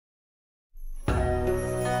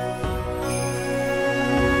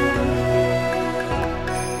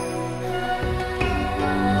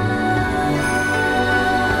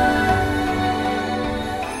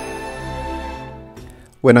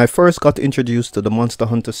When I first got introduced to the Monster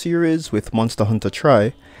Hunter series with Monster Hunter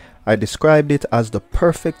Tri, I described it as the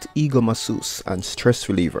perfect ego masseuse and stress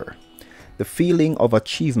reliever. The feeling of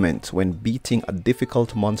achievement when beating a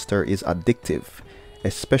difficult monster is addictive,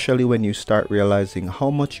 especially when you start realizing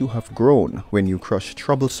how much you have grown when you crush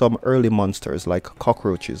troublesome early monsters like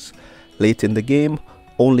cockroaches late in the game,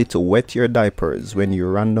 only to wet your diapers when you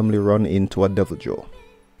randomly run into a Deviljho.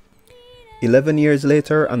 11 years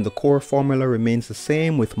later and the core formula remains the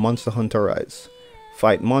same with Monster Hunter Rise.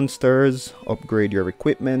 Fight monsters, upgrade your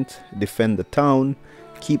equipment, defend the town,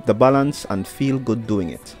 keep the balance and feel good doing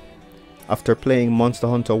it. After playing Monster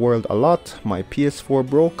Hunter World a lot, my PS4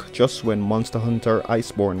 broke just when Monster Hunter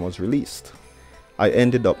Iceborne was released. I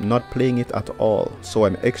ended up not playing it at all, so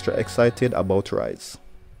I'm extra excited about Rise.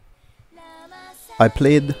 I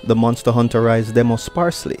played the Monster Hunter Rise demo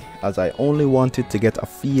sparsely, as I only wanted to get a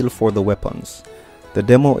feel for the weapons. The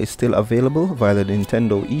demo is still available via the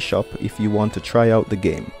Nintendo eShop if you want to try out the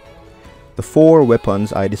game. The 4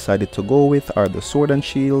 weapons I decided to go with are the Sword and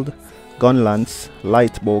Shield, Gun Lance,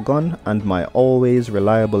 Light Bow Gun, and my always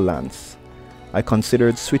reliable Lance. I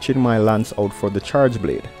considered switching my Lance out for the Charge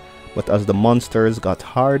Blade, but as the monsters got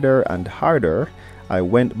harder and harder, I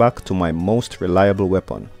went back to my most reliable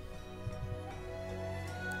weapon.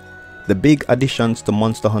 The big additions to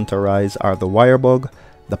Monster Hunter Rise are the Wirebug,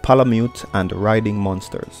 the Palamute, and riding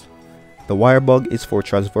monsters. The Wirebug is for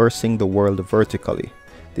traversing the world vertically.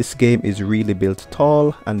 This game is really built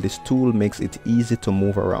tall, and this tool makes it easy to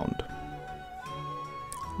move around.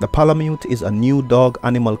 The Palamute is a new dog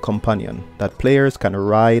animal companion that players can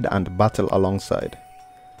ride and battle alongside.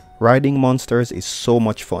 Riding monsters is so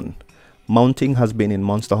much fun. Mounting has been in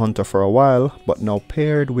Monster Hunter for a while, but now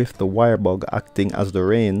paired with the Wirebug acting as the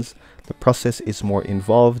reins, the process is more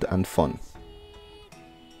involved and fun.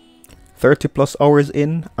 30 plus hours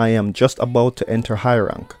in, I am just about to enter high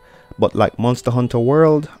rank, but like Monster Hunter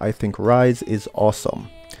World, I think Rise is awesome.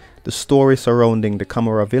 The story surrounding the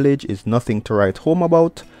Camera village is nothing to write home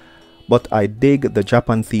about, but I dig the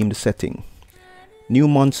Japan themed setting, new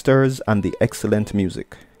monsters and the excellent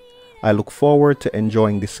music. I look forward to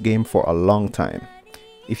enjoying this game for a long time.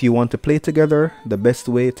 If you want to play together, the best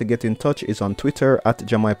way to get in touch is on Twitter at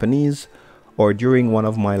Jamaicanese or during one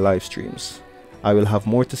of my live streams. I will have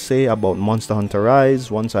more to say about Monster Hunter Rise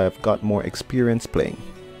once I have got more experience playing.